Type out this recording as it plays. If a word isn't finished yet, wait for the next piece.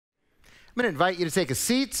I'm going to invite you to take a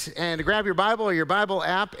seat and to grab your Bible or your Bible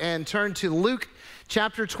app and turn to Luke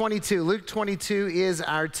chapter 22. Luke 22 is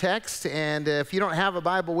our text, and if you don't have a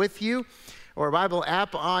Bible with you or a Bible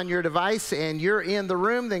app on your device and you're in the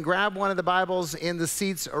room, then grab one of the Bibles in the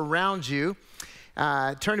seats around you.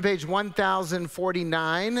 Turn to page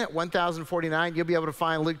 1049. 1049, you'll be able to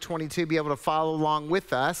find Luke 22, be able to follow along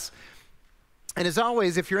with us. And as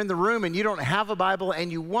always, if you're in the room and you don't have a Bible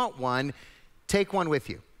and you want one, take one with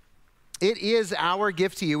you. It is our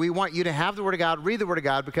gift to you. We want you to have the Word of God, read the Word of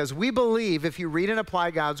God, because we believe if you read and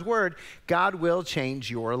apply God's Word, God will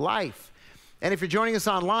change your life. And if you're joining us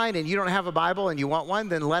online and you don't have a Bible and you want one,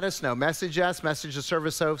 then let us know. Message us, message the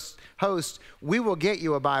service host. We will get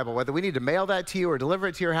you a Bible, whether we need to mail that to you or deliver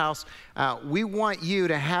it to your house. We want you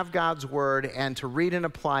to have God's Word and to read and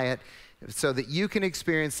apply it so that you can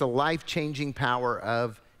experience the life-changing power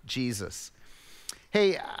of Jesus.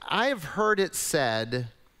 Hey, I have heard it said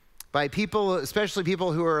by people, especially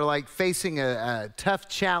people who are like facing a tough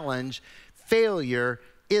challenge, failure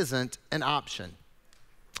isn't an option.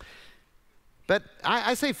 But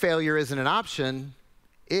I say failure isn't an option.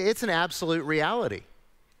 It's an absolute reality.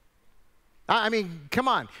 I mean, come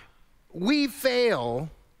on. We fail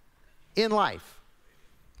in life.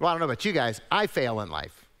 Well, I don't know about you guys. I fail in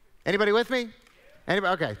life. Anybody with me?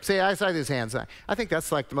 Anybody? Okay. See, I saw these hands. I think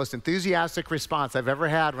that's like the most enthusiastic response I've ever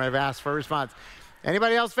had when I've asked for a response.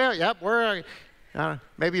 Anybody else fail? Yep, we're,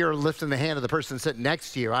 maybe you're lifting the hand of the person sitting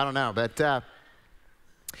next to you. I don't know, but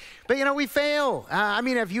you know, we fail. I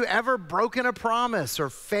mean, have you ever broken a promise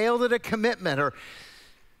or failed at a commitment or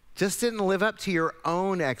just didn't live up to your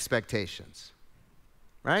own expectations,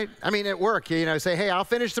 right? I mean, at work, you know, say, hey, I'll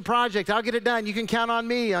finish the project. I'll get it done. You can count on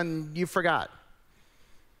me, and you forgot.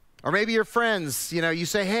 Or maybe your friends, you know, you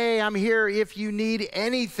say, hey, I'm here if you need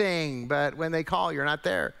anything, but when they call, you're not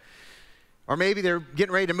there. Or maybe they're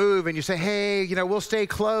getting ready to move and you say, hey, you know, we'll stay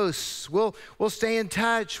close. We'll stay in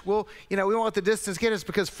touch. We won't let the distance get us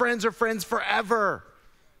because friends are friends forever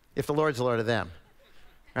if the Lord's the Lord of them,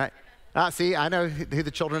 right? See, I know who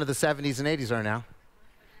the children of the 70s and 80s are now.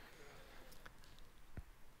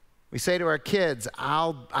 We say to our kids,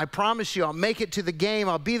 I promise you, I'll make it to the game.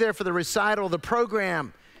 I'll be there for the recital, the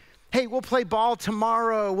program. Hey, we'll play ball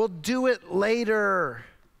tomorrow. We'll do it later.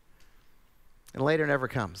 And later never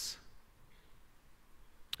comes.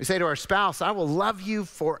 We say to our spouse, I will love you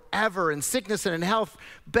forever in sickness and in health,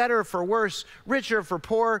 better for worse, richer for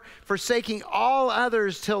poor, forsaking all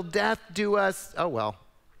others till death do us. Oh, well.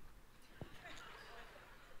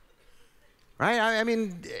 Right? I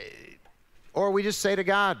mean, or we just say to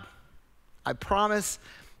God, I promise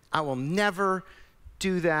I will never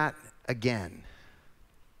do that again.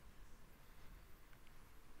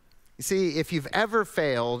 You see, if you've ever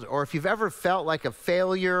failed or if you've ever felt like a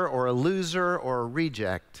failure or a loser or a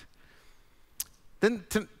reject, then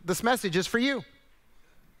this message is for you.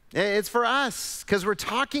 It's for us because we're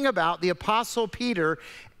talking about the Apostle Peter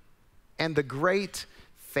and the great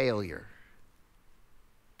failure.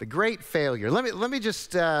 The great failure. Let me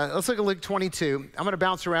just, let's look at Luke 22. I'm going to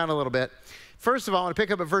bounce around a little bit. First of all, I want to pick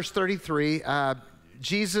up at verse 33.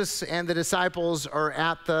 Jesus and the disciples are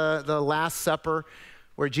at the Last Supper,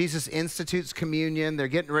 where Jesus institutes communion. They're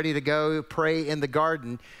getting ready to go pray in the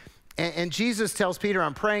garden. And Jesus tells Peter,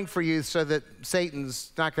 I'm praying for you so that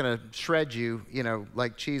Satan's not going to shred you, you know,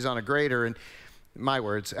 like cheese on a grater, in my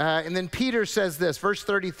words. And then Peter says this, verse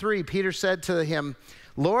 33, Peter said to him,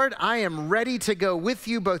 Lord, I am ready to go with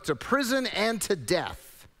you both to prison and to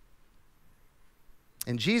death.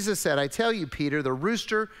 And Jesus said, I tell you, Peter, the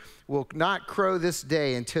rooster will not crow this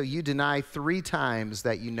day until you deny 3 times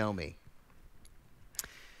that you know me.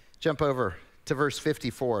 Jump over to verse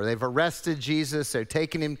 54. They've arrested Jesus. They're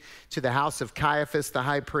taking him to the house of Caiaphas, the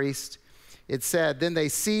high priest. It said, then they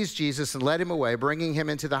seized Jesus and led him away, bringing him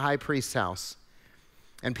into the high priest's house.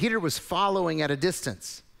 And Peter was following at a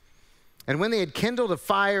distance. And when they had kindled a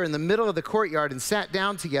fire in the middle of the courtyard and sat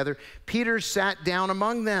down together, Peter sat down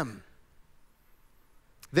among them.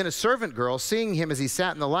 Then a servant girl, seeing him as he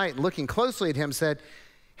sat in the light and looking closely at him, said,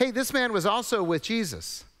 hey, this man was also with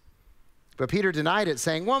Jesus. But Peter denied it,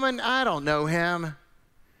 saying, woman, I don't know him.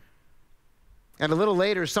 And a little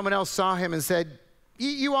later, someone else saw him and said,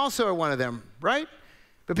 you also are one of them, right?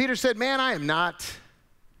 But Peter said, man, I am not.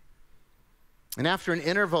 And after an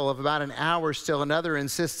interval of about an hour, still another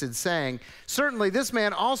insisted, saying, certainly this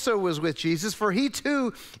man also was with Jesus, for he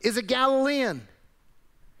too is a Galilean.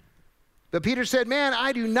 But Peter said, man,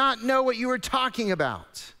 I do not know what you are talking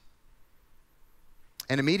about.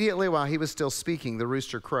 And immediately while he was still speaking, the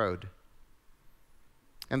rooster crowed.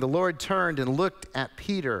 And the Lord turned and looked at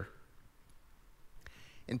Peter.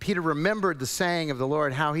 And Peter remembered the saying of the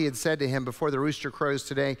Lord, how he had said to him, before the rooster crows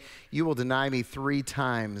today, you will deny me 3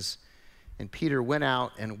 times. And Peter went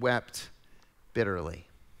out and wept bitterly.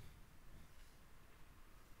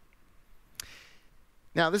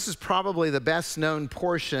 Now, this is probably the best known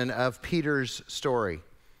portion of Peter's story.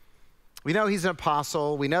 We know he's an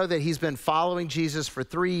apostle. We know that he's been following Jesus for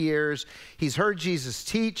 3 years. He's heard Jesus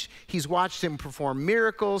teach. He's watched him perform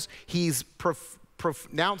miracles. He's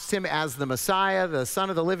pronounced him as the Messiah, the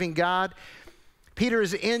Son of the living God. Peter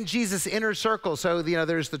is in Jesus' inner circle. So,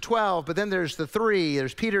 there's the 12, but then there's the 3.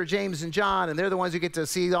 There's Peter, James, and John, and they're the ones who get to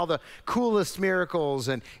see all the coolest miracles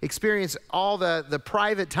and experience all the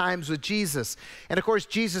private times with Jesus. And of course,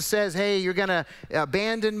 Jesus says, hey, you're going to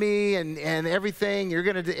abandon me and everything. You're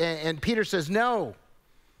going to, and Peter says, no,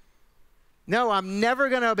 I'm never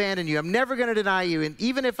going to abandon you. I'm never going to deny you. And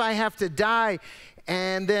even if I have to die.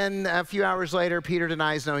 And then a few hours later, Peter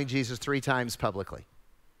denies knowing Jesus 3 times publicly.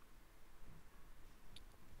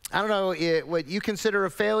 I don't know what you consider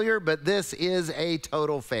a failure, but this is a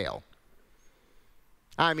total fail.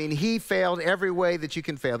 I mean, he failed every way that you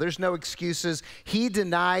can fail. There's no excuses. He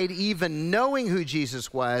denied even knowing who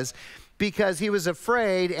Jesus was because he was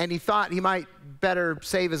afraid and he thought he might better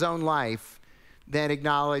save his own life than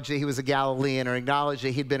acknowledge that he was a Galilean or acknowledge that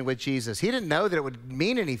he'd been with Jesus. He didn't know that it would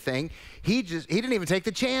mean anything. He didn't even take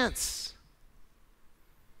the chance.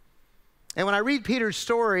 And when I read Peter's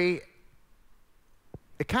story,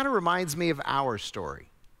 it kind of reminds me of our story.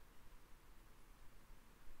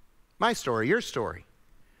 My story, your story.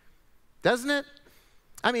 Doesn't it?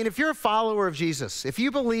 I mean, if you're a follower of Jesus, if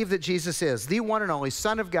you believe that Jesus is the one and only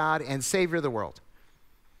Son of God and Savior of the world,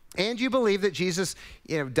 and you believe that Jesus,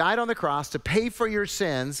 died on the cross to pay for your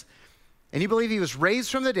sins, and you believe he was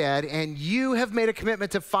raised from the dead, and you have made a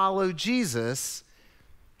commitment to follow Jesus,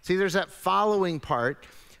 see, there's that following part,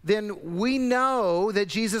 then we know that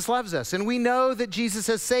Jesus loves us, and we know that Jesus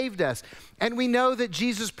has saved us, and we know that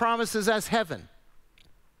Jesus promises us heaven,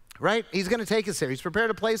 right? He's going to take us there. He's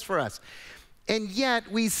prepared a place for us. And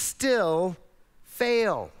yet, we still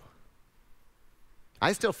fail.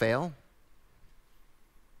 I still fail.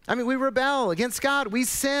 I mean, we rebel against God. We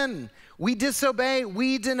sin. We disobey.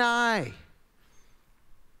 We deny.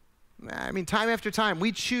 I mean, time after time,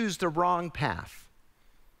 we choose the wrong path.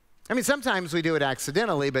 I mean, sometimes we do it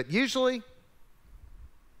accidentally, but usually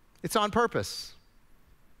it's on purpose.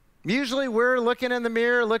 Usually we're looking in the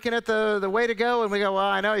mirror, looking at the way to go, and we go, well,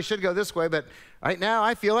 I know I should go this way, but right now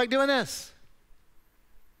I feel like doing this.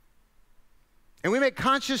 And we make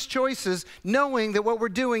conscious choices knowing that what we're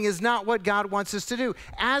doing is not what God wants us to do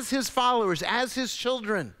as his followers, as his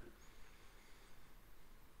children.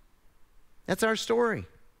 That's our story.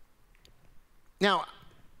 Now,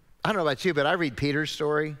 I don't know about you, but I read Peter's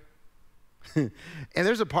story. And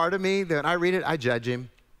there's a part of me that when I read it, I judge him.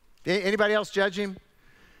 Anybody else judge him?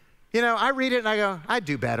 I read it and I go, I'd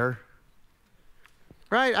do better.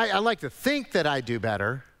 Right? I like to think that I do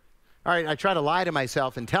better. All right, I try to lie to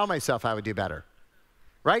myself and tell myself I would do better.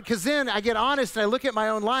 Right? Because then I get honest and I look at my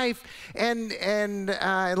own life and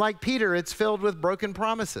like Peter, it's filled with broken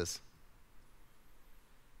promises.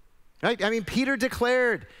 Right? I mean, Peter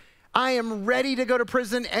declared, I am ready to go to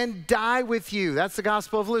prison and die with you. That's the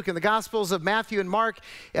Gospel of Luke. In the Gospels of Matthew and Mark,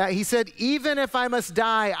 he said, even if I must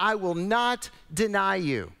die, I will not deny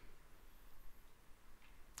you.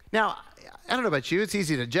 Now, I don't know about you. It's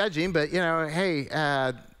easy to judge him, but,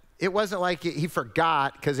 hey, it wasn't like he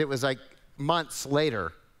forgot because it was like months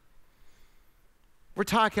later. We're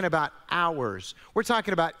talking about hours. We're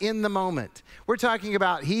talking about in the moment. We're talking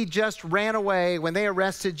about he just ran away when they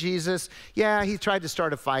arrested Jesus. Yeah, he tried to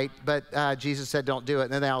start a fight, but Jesus said don't do it,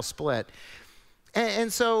 and then they all split.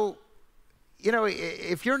 And so,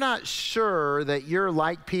 if you're not sure that you're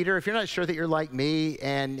like Peter, if you're not sure that you're like me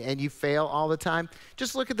and you fail all the time,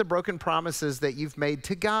 just look at the broken promises that you've made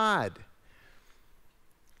to God.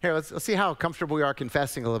 Here, let's see how comfortable we are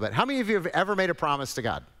confessing a little bit. How many of you have ever made a promise to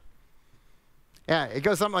God? Yeah, it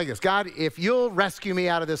goes something like this. God, if you'll rescue me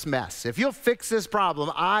out of this mess, if you'll fix this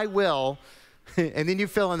problem, I will, and then you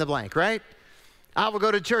fill in the blank, right? I will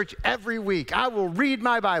go to church every week. I will read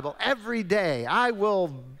my Bible every day. I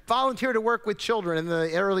will volunteer to work with children in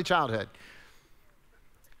the early childhood.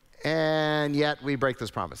 And yet we break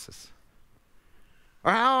those promises.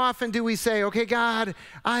 Or how often do we say, okay, God,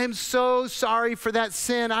 I am so sorry for that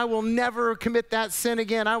sin. I will never commit that sin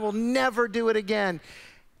again. I will never do it again.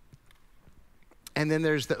 And then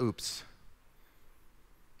there's the oops.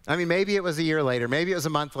 I mean, maybe it was a year later. Maybe it was a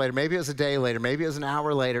month later. Maybe it was a day later. Maybe it was an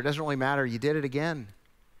hour later. It doesn't really matter. You did it again.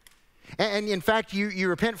 And in fact, you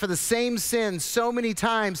repent for the same sin so many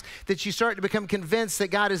times that you start to become convinced that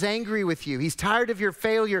God is angry with you. He's tired of your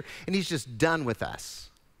failure, and he's just done with us.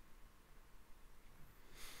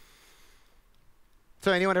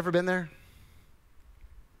 So anyone ever been there?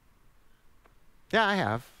 Yeah, I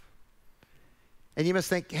have. And you must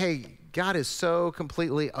think, hey, God is so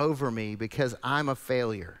completely over me because I'm a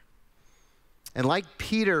failure. And like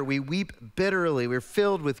Peter, we weep bitterly. We're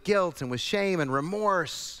filled with guilt and with shame and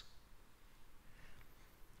remorse.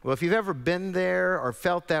 Well, if you've ever been there or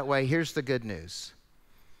felt that way, here's the good news.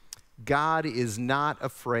 God is not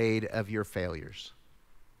afraid of your failures.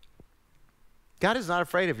 God is not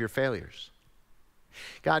afraid of your failures.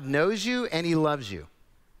 God knows you and he loves you.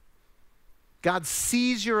 God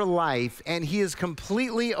sees your life and he is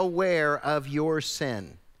completely aware of your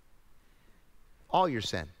sin. All your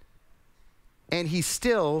sin. And he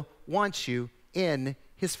still wants you in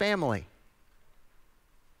his family.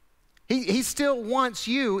 He still wants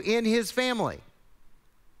you in his family.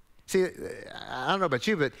 See, I don't know about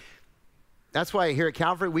you, but that's why here at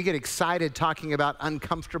Calvary, we get excited talking about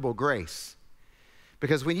uncomfortable grace.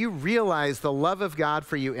 Because when you realize the love of God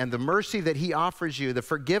for you and the mercy that he offers you, the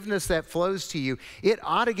forgiveness that flows to you, it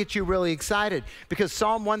ought to get you really excited. Because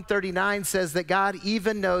Psalm 139 says that God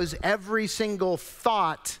even knows every single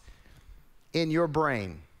thought in your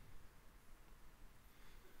brain.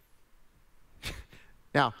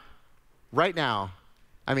 Now, right now,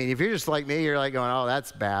 I mean, if you're just like me, you're like going, oh,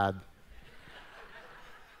 that's bad.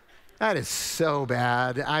 That is so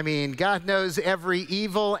bad. I mean, God knows every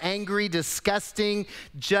evil, angry, disgusting,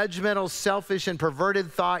 judgmental, selfish, and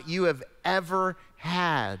perverted thought you have ever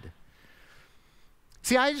had.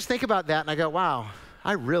 See, I just think about that and I go, wow,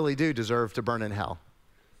 I really do deserve to burn in hell.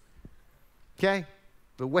 Okay?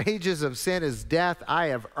 The wages of sin is death. I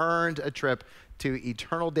have earned a trip to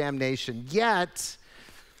eternal damnation. Yet,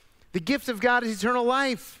 the gift of God is eternal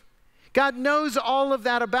life. God knows all of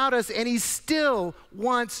that about us, and he still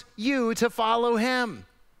wants you to follow him.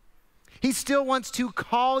 He still wants to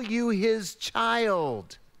call you his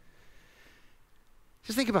child.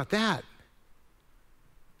 Just think about that.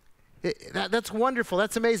 That's wonderful.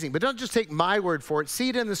 That's amazing. But don't just take my word for it. See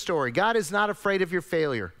it in the story. God is not afraid of your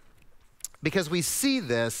failure, because we see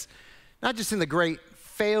this not just in the great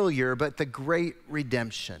failure, but the great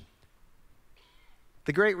redemption.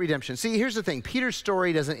 The great redemption. See, here's the thing. Peter's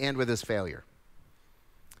story doesn't end with his failure.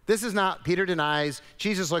 This is not Peter denies,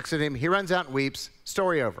 Jesus looks at him, he runs out and weeps,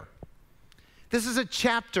 story over. This is a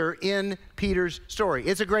chapter in Peter's story.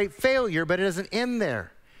 It's a great failure, but it doesn't end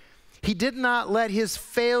there. He did not let his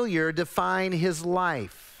failure define his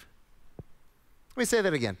life. Let me say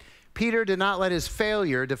that again. Peter did not let his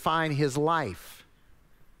failure define his life.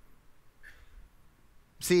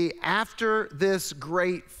 See, after this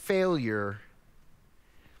great failure,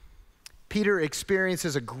 Peter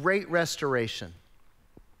experiences a great restoration.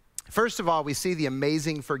 First of all, we see the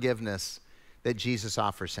amazing forgiveness that Jesus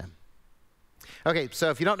offers him. Okay, so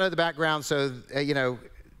if you don't know the background, so,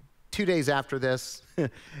 2 days after this,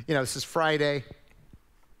 this is Friday,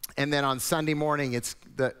 and then on Sunday morning, it's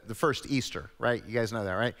the first Easter, right? You guys know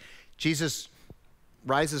that, right? Jesus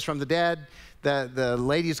rises from the dead. The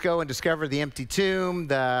ladies go and discover the empty tomb.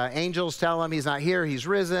 The angels tell him he's not here, he's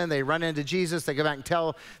risen. They run into Jesus. They go back and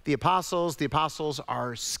tell the apostles. The apostles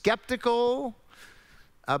are skeptical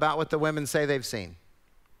about what the women say they've seen.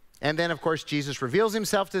 And then, of course, Jesus reveals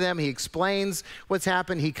himself to them. He explains what's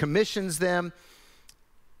happened. He commissions them.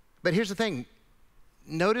 But here's the thing.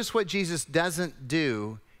 Notice what Jesus doesn't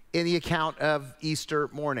do in the account of Easter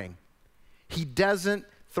morning. He doesn't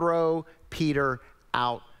throw Peter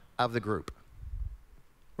out of the group.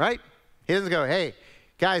 Right? He doesn't go, hey,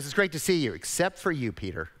 guys, it's great to see you, except for you,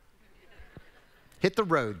 Peter. Hit the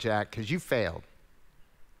road, Jack, because you failed.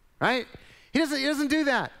 Right? He doesn't do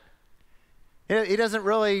that. He doesn't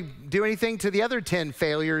really do anything to the other 10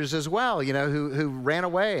 failures as well, who ran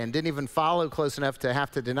away and didn't even follow close enough to have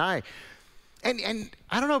to deny. And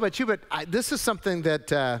I don't know about you, but this is something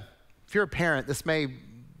that if you're a parent, this may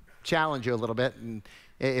challenge you a little bit. And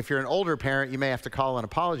if you're an older parent, you may have to call and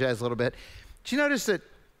apologize a little bit. Did you notice that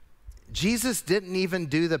Jesus didn't even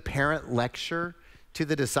do the parent lecture to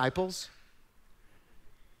the disciples?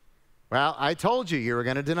 Well, I told you were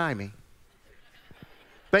going to deny me.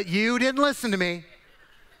 But you didn't listen to me.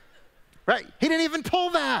 Right? He didn't even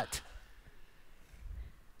pull that.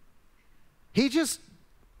 He just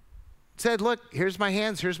said, look, here's my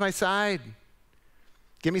hands, here's my side.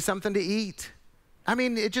 Give me something to eat. I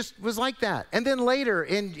mean, it just was like that. And then later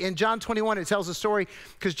in John 21, it tells a story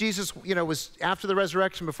because Jesus, was after the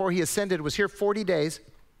resurrection, before he ascended, was here 40 days.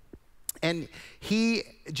 And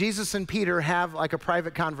Jesus and Peter have like a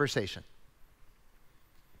private conversation.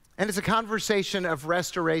 And it's a conversation of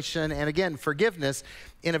restoration and, again, forgiveness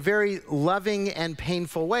in a very loving and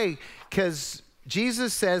painful way, because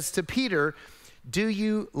Jesus says to Peter, "Do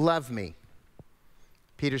you love me?"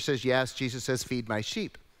 Peter says, "Yes." Jesus says, "Feed my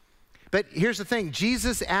sheep." But here's the thing.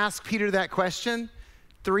 Jesus asked Peter that question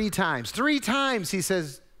 3 times. 3 times he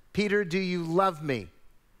says, "Peter, do you love me?"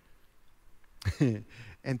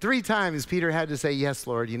 And 3 times Peter had to say, "Yes,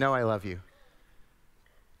 Lord, you know I love you."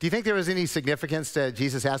 Do you think there was any significance to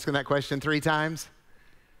Jesus asking that question 3 times?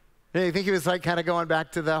 Do you think he was like kind of going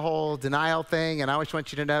back to the whole denial thing, and I always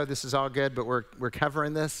want you to know this is all good, but we're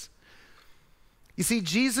covering this? You see,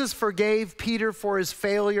 Jesus forgave Peter for his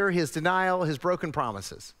failure, his denial, his broken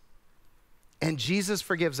promises. And Jesus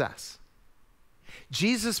forgives us.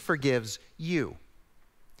 Jesus forgives you.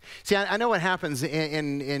 See, I know what happens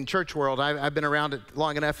in church world. I've been around it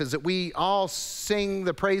long enough, is that we all sing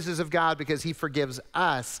the praises of God because he forgives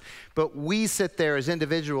us, but we sit there as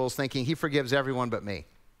individuals thinking he forgives everyone but me.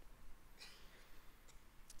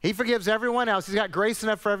 He forgives everyone else. He's got grace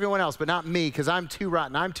enough for everyone else, but not me, because I'm too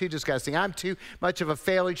rotten. I'm too disgusting. I'm too much of a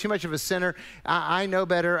failure, too much of a sinner. I know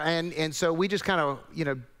better, and so we just kind of,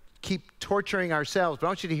 keep torturing ourselves. But I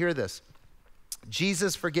want you to hear this.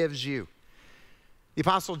 Jesus forgives you. The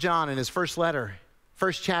Apostle John, in his first letter,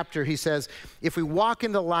 first chapter, he says, "If we walk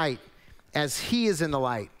in the light as he is in the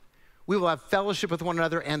light, we will have fellowship with one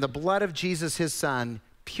another, and the blood of Jesus, his son,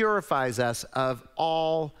 purifies us of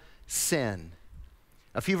all sin."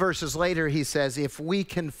 A few verses later, he says, "If we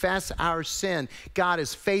confess our sin, God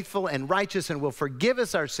is faithful and righteous and will forgive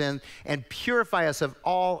us our sin and purify us of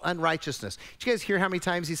all unrighteousness." Did you guys hear how many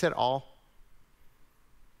times he said all?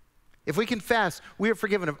 If we confess, we are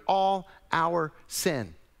forgiven of all our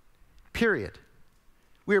sin, period.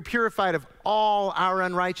 We are purified of all our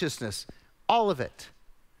unrighteousness, all of it.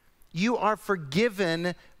 You are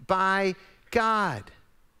forgiven by God.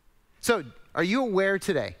 So, are you aware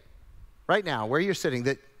today, right now, where you're sitting,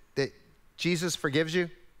 that Jesus forgives you?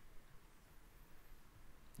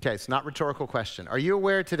 Okay, it's not a rhetorical question. Are you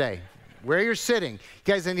aware today, where you're sitting? You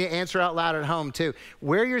guys need to answer out loud at home too.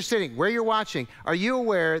 Where you're sitting, where you're watching, are you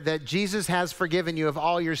aware that Jesus has forgiven you of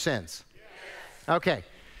all your sins? Yes. Okay.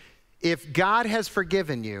 If God has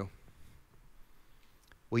forgiven you,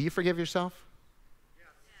 will you forgive yourself? Yes.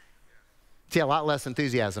 See, a lot less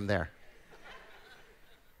enthusiasm there.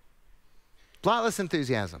 A lot less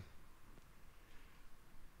enthusiasm.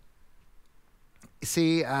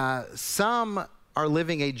 See, some are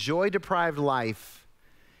living a joy-deprived life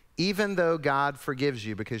even though God forgives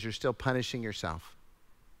you, because you're still punishing yourself.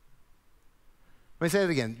 Let me say it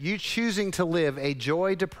again. You're choosing to live a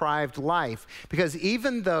joy-deprived life because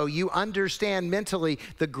even though you understand mentally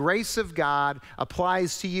the grace of God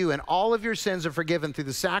applies to you and all of your sins are forgiven through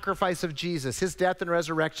the sacrifice of Jesus, his death and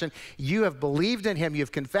resurrection, you have believed in him,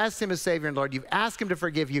 you've confessed him as Savior and Lord, you've asked him to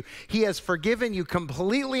forgive you, he has forgiven you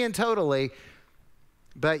completely and totally,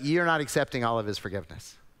 but you're not accepting all of his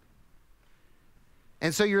forgiveness.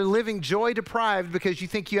 And so you're living joy deprived because you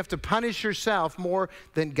think you have to punish yourself more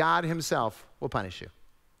than God himself will punish you.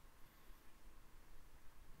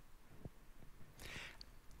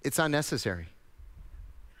 It's unnecessary.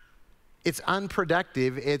 It's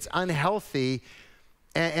unproductive. It's unhealthy.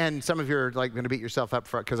 And some of you are like going to beat yourself up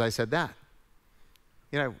for it because I said that.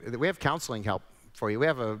 We have counseling help for you. We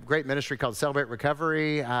have a great ministry called Celebrate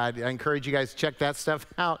Recovery. I encourage you guys to check that stuff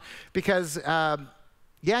out because,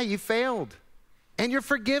 you failed. And you're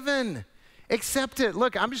forgiven. Accept it.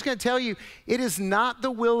 Look, I'm just going to tell you, it is not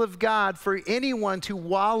the will of God for anyone to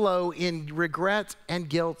wallow in regret and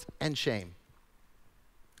guilt and shame.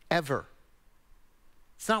 Ever.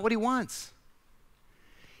 It's not what he wants.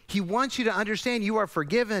 He wants you to understand you are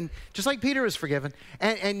forgiven, just like Peter was forgiven.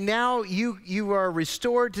 And now you are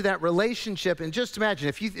restored to that relationship. And just imagine,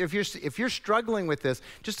 if you're struggling with this,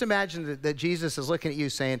 just imagine that Jesus is looking at you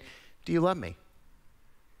saying, "Do you love me?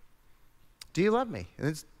 Do you love me?" And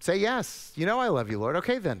then say, "Yes. You know I love you, Lord."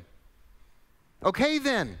 Okay then. Okay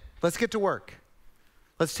then. Let's get to work.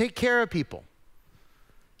 Let's take care of people.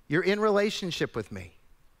 You're in relationship with me.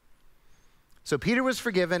 So Peter was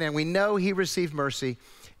forgiven, and we know he received mercy,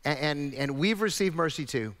 and we've received mercy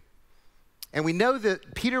too. And we know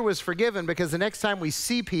that Peter was forgiven because the next time we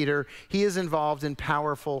see Peter, he is involved in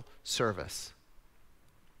powerful service.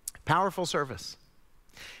 Powerful service.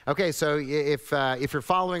 Okay, so if you're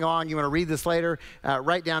following along, you want to read this later,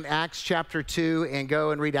 write down Acts chapter 2 and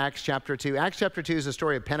go and read Acts chapter 2. Acts chapter 2 is the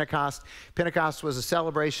story of Pentecost. Pentecost was a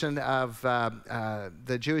celebration of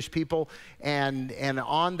the Jewish people, and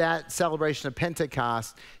on that celebration of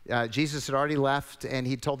Pentecost, Jesus had already left, and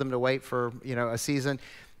he told them to wait for a season,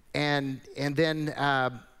 and then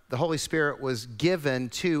the Holy Spirit was given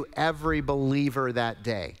to every believer that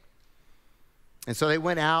day. And so they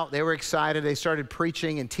went out, they were excited, they started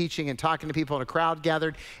preaching and teaching and talking to people, and a crowd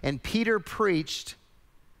gathered, and Peter preached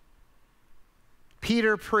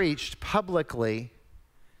publicly.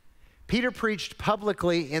 Peter preached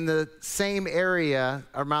publicly in the same area,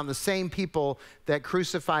 around the same people that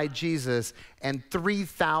crucified Jesus, and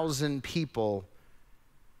 3,000 people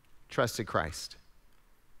trusted Christ.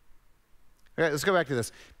 Okay, let's go back to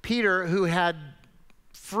this. Peter, who had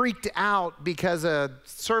freaked out because a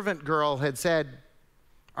servant girl had said,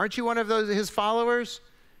 "Aren't you one of his followers?"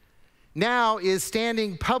 now is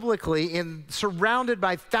standing publicly surrounded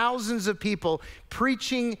by thousands of people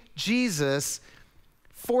preaching Jesus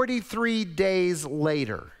 43 days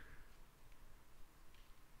later.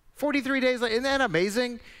 43 days later. Isn't that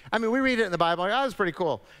amazing? I mean, we read it in the Bible, like, oh, that's pretty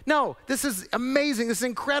cool. No, this is amazing. This is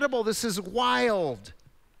incredible. This is wild.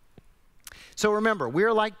 So remember,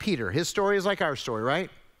 we're like Peter. His story is like our story,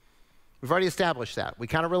 right? We've already established that. We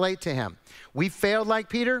kind of relate to him. We failed like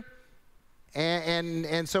Peter,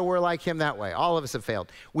 and so we're like him that way. All of us have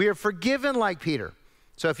failed. We are forgiven like Peter.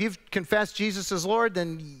 So if you've confessed Jesus as Lord,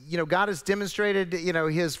 then God has demonstrated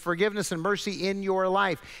his forgiveness and mercy in your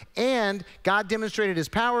life. And God demonstrated his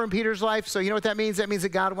power in Peter's life. So you know what that means? That means that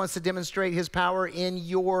God wants to demonstrate his power in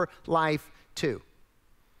your life too.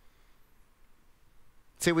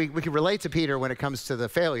 See, we can relate to Peter when it comes to the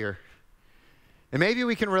failure. And maybe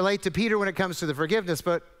we can relate to Peter when it comes to the forgiveness,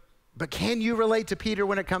 but can you relate to Peter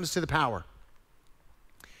when it comes to the power?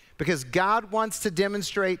 Because God wants to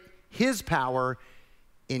demonstrate his power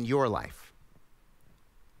in your life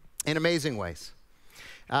in amazing ways.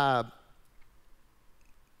 See,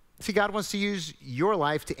 God wants to use your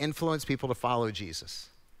life to influence people to follow Jesus.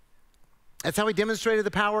 That's how he demonstrated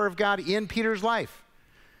the power of God in Peter's life.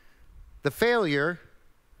 The failure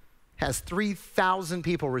has 3,000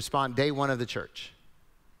 people respond day one of the church.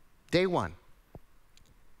 Day one.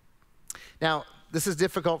 Now, this is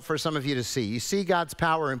difficult for some of you to see. You see God's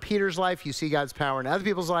power in Peter's life. You see God's power in other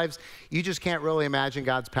people's lives. You just can't really imagine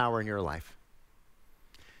God's power in your life.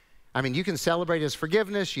 I mean, you can celebrate his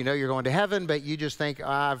forgiveness. You know you're going to heaven, but you just think, oh,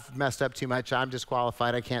 I've messed up too much. I'm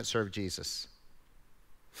disqualified. I can't serve Jesus.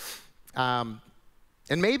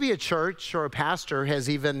 And maybe a church or a pastor has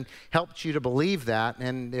even helped you to believe that.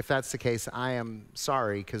 And if that's the case, I am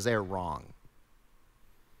sorry, because they're wrong.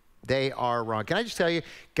 They are wrong. Can I just tell you,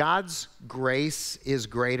 God's grace is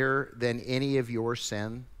greater than any of your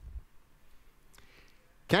sin.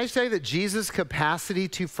 Can I just tell you that Jesus' capacity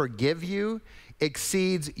to forgive you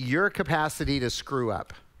exceeds your capacity to screw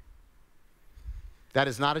up? That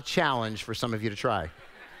is not a challenge for some of you to try.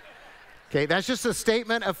 Okay, that's just a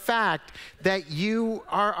statement of fact that you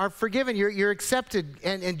are forgiven, you're accepted,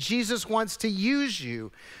 and Jesus wants to use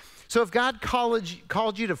you. So if God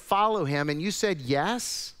called you to follow him and you said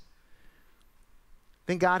yes,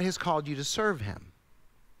 then God has called you to serve him.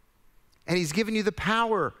 And he's given you the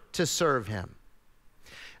power to serve him.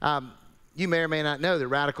 You may or may not know that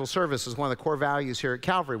radical service is one of the core values here at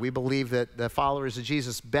Calvary. We believe that the followers of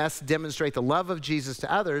Jesus best demonstrate the love of Jesus to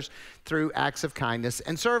others through acts of kindness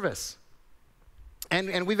and service.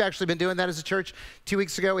 And we've actually been doing that as a church. 2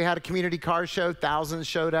 weeks ago, we had a community car show. Thousands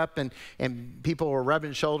showed up, and people were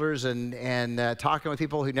rubbing shoulders and talking with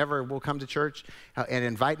people who never will come to church and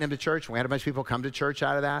inviting them to church. We had a bunch of people come to church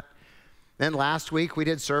out of that. Then last week, we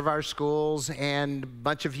did Serve Our Schools, and a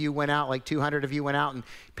bunch of you went out, like 200 of you went out and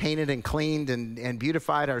painted and cleaned and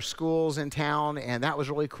beautified our schools in town, and that was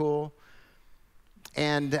really cool.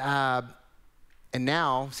 And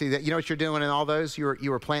now, see, that, you know what you're doing in all those? You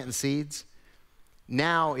were planting seeds.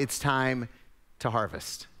 Now it's time to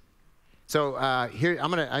harvest. So here,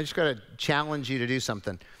 I just got to challenge you to do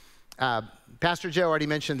something. Pastor Joe already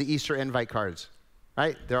mentioned the Easter invite cards,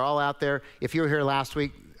 right? They're all out there. If you were here last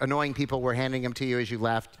week, annoying people were handing them to you as you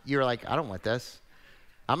left. You were like, I don't want this.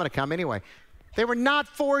 I'm going to come anyway. They were not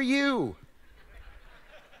for you.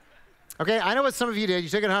 Okay, I know what some of you did. You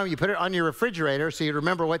took it home, you put it on your refrigerator so you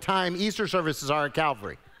remember what time Easter services are at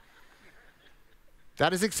Calvary.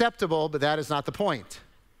 That is acceptable, but that is not the point.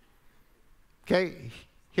 Okay,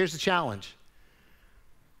 here's the challenge.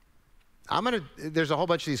 There's a whole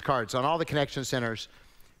bunch of these cards on all the connection centers.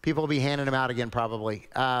 People will be handing them out again probably.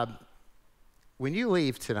 When you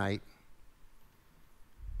leave tonight,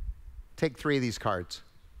 take 3 of these cards,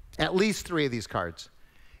 at least 3 of these cards,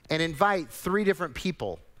 and invite 3 different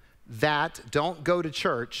people that don't go to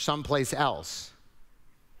church someplace else.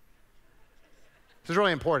 This is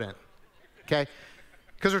really important, okay?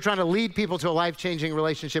 Because we're trying to lead people to a life-changing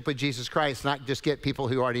relationship with Jesus Christ, not just get people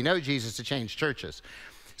who already know Jesus to change churches.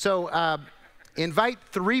 So invite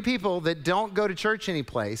 3 people that don't go to church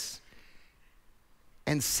anyplace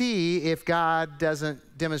and see if God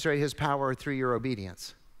doesn't demonstrate his power through your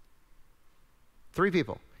obedience. 3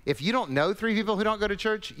 people. If you don't know 3 people who don't go to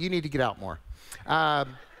church, you need to get out more.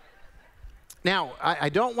 Now, I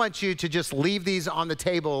don't want you to just leave these on the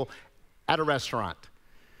table at a restaurant.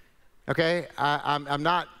 Okay, I'm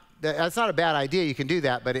not, that's not a bad idea, you can do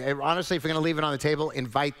that, but honestly, if you're gonna leave it on the table,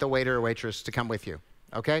 invite the waiter or waitress to come with you,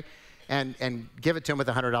 okay? And give it to them with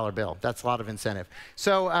a $100 bill. That's a lot of incentive.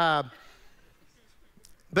 So,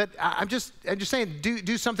 but I'm just saying,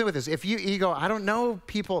 do something with this. If you go, I don't know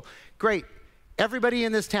people, great. Everybody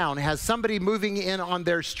in this town has somebody moving in on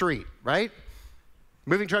their street, right?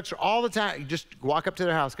 Moving trucks are all the time. You just walk up to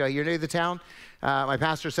their house, go, you're new to the town? My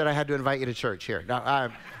pastor said I had to invite you to church here. Now,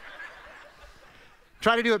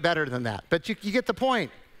 try to do it better than that, but you get the point.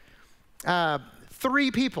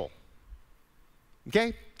 3 people,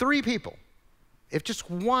 okay? 3 people. If just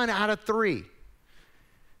 1 out of 3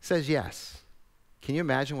 says yes, can you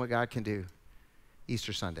imagine what God can do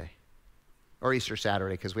Easter Sunday or Easter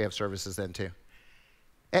Saturday, because we have services then too.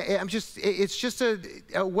 It's just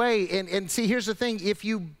a way, and see, here's the thing, if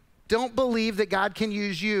you don't believe that God can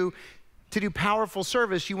use you to do powerful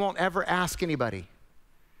service, you won't ever ask anybody,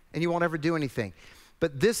 and you won't ever do anything.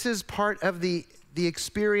 But this is part of the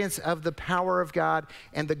experience of the power of God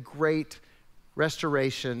and the great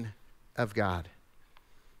restoration of God.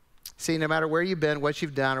 See, no matter where you've been, what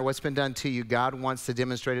you've done, or what's been done to you, God wants to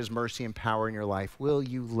demonstrate his mercy and power in your life. Will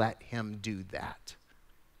you let him do that?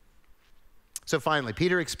 So finally,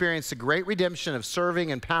 Peter experienced a great redemption of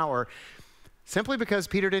serving and power simply because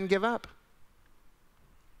Peter didn't give up.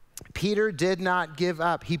 Peter did not give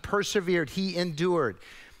up. He persevered. He endured.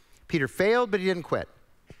 Peter failed, but he didn't quit.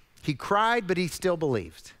 He cried, but he still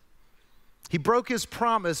believed. He broke his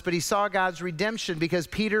promise, but he saw God's redemption because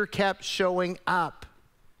Peter kept showing up.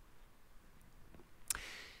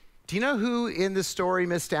 Do you know who in this story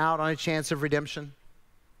missed out on a chance of redemption?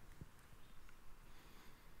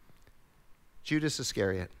 Judas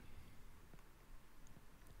Iscariot,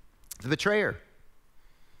 the betrayer.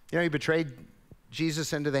 You know, he betrayed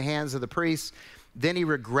Jesus into the hands of the priests. Then he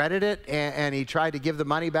regretted it, and he tried to give the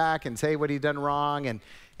money back and say what he'd done wrong,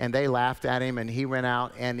 and they laughed at him, and he went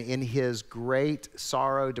out, and in his great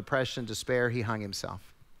sorrow, depression, despair, he hung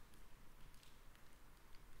himself.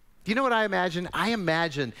 Do you know what I imagine? I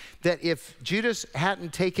imagine that if Judas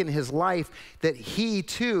hadn't taken his life, that he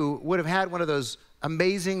too would have had one of those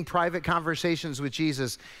amazing private conversations with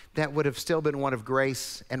Jesus that would have still been one of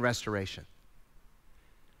grace and restoration.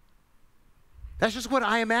 That's just what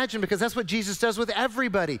I imagine, because that's what Jesus does with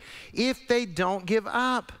everybody if they don't give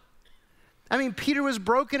up. I mean, Peter was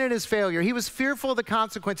broken in his failure. He was fearful of the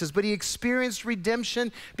consequences, but he experienced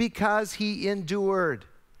redemption because he endured.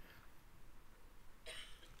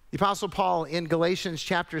 The Apostle Paul in Galatians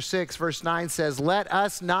chapter 6, verse 9 says, "Let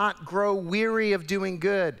us not grow weary of doing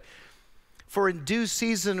good, for in due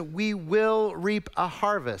season we will reap a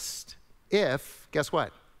harvest if," guess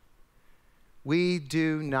what? "We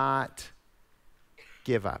do not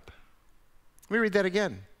give up." Let me read that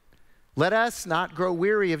again. "Let us not grow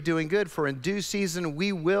weary of doing good, for in due season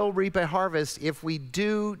we will reap a harvest if we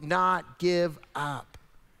do not give up."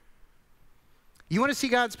 You want to see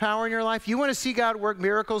God's power in your life? You want to see God work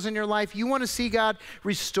miracles in your life? You want to see God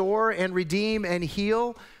restore and redeem and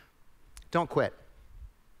heal? Don't quit.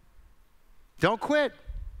 Don't quit.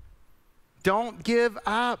 Don't give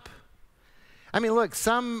up. I mean, look,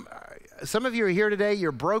 some of you are here today,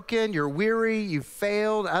 you're broken, you're weary, you've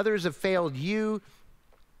failed, others have failed you.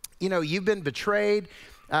 You know, you've been betrayed,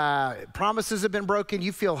 promises have been broken,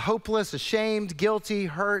 you feel hopeless, ashamed, guilty,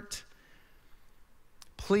 hurt.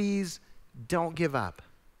 Please don't give up.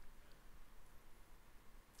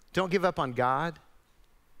 Don't give up on God.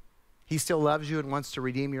 He still loves you and wants to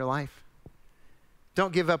redeem your life.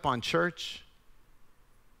 Don't give up on church.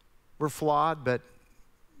 We're flawed, but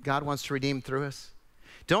God wants to redeem through us.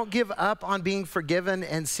 Don't give up on being forgiven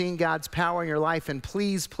and seeing God's power in your life. And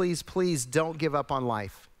please, please, please don't give up on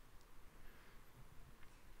life.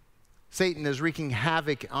 Satan is wreaking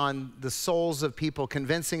havoc on the souls of people,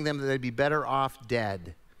 convincing them that they'd be better off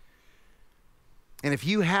dead. And if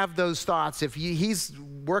you have those thoughts, if he's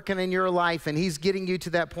working in your life and he's getting you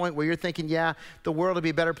to that point where you're thinking, yeah, the world would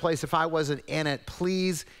be a better place if I wasn't in it,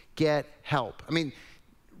 please get help. I mean,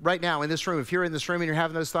 right now in this room, if you're in this room and you're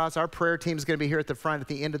having those thoughts, our prayer team is going to be here at the front at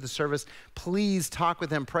the end of the service. Please talk with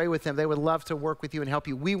them, pray with them. They would love to work with you and help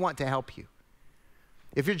you. We want to help you.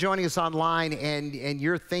 If you're joining us online and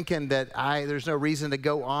you're thinking that there's no reason to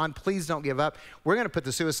go on, please don't give up. We're going to put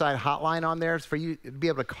the suicide hotline on there for you to be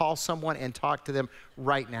able to call someone and talk to them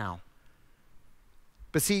right now.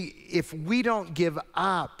 But see, if we don't give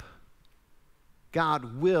up,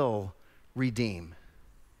 God will redeem.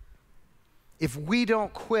 If we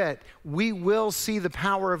don't quit, we will see the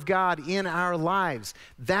power of God in our lives.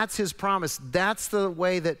 That's his promise. That's the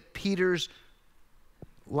way that Peter's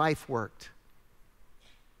life worked.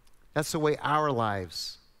 That's the way our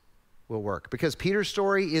lives will work. Because Peter's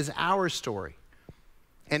story is our story.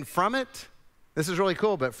 And from it, this is really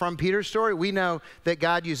cool, but from Peter's story, we know that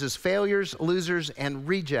God uses failures, losers, and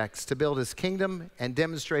rejects to build his kingdom and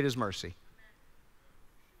demonstrate his mercy.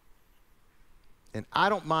 And I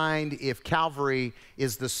don't mind if Calvary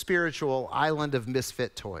is the spiritual island of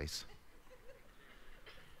misfit toys.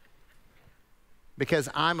 Because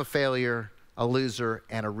I'm a failure, a loser,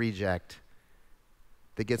 and a reject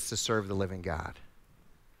that gets to serve the living God.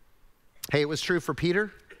 Hey, it was true for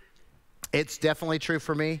Peter. It's definitely true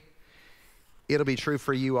for me. It'll be true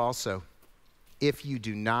for you also if you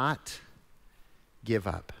do not give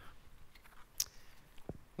up.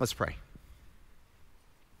 Let's pray.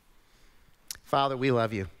 Father, we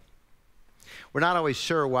love you. We're not always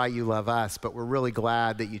sure why you love us, but we're really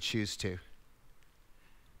glad that you choose to.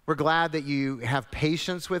 We're glad that you have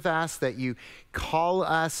patience with us, that you call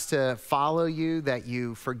us to follow you, that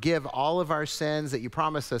you forgive all of our sins, that you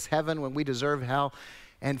promise us heaven when we deserve hell.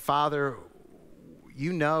 And Father,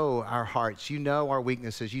 you know our hearts, you know our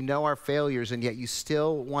weaknesses, you know our failures, and yet you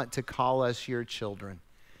still want to call us your children.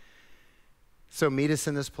 So meet us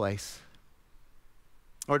in this place.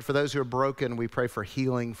 Lord, for those who are broken, we pray for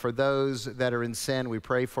healing. For those that are in sin, we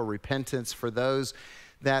pray for repentance. For those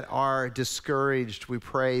that are discouraged, we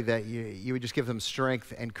pray that you would just give them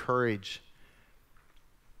strength and courage.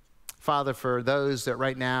 Father, for those that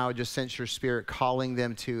right now just sense your spirit calling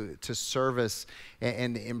them to service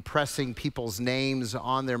and impressing people's names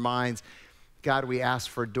on their minds, God, we ask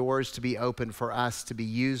for doors to be open for us to be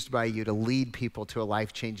used by you to lead people to a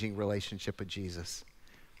life-changing relationship with Jesus.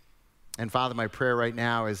 And Father, my prayer right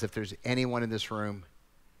now is if there's anyone in this room,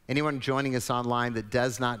 anyone joining us online that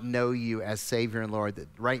does not know you as Savior and Lord, that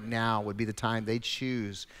right now would be the time they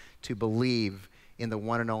choose to believe in the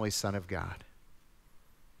one and only Son of God.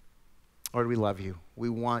 Lord, we love you. We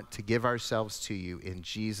want to give ourselves to you in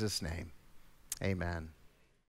Jesus' name. Amen.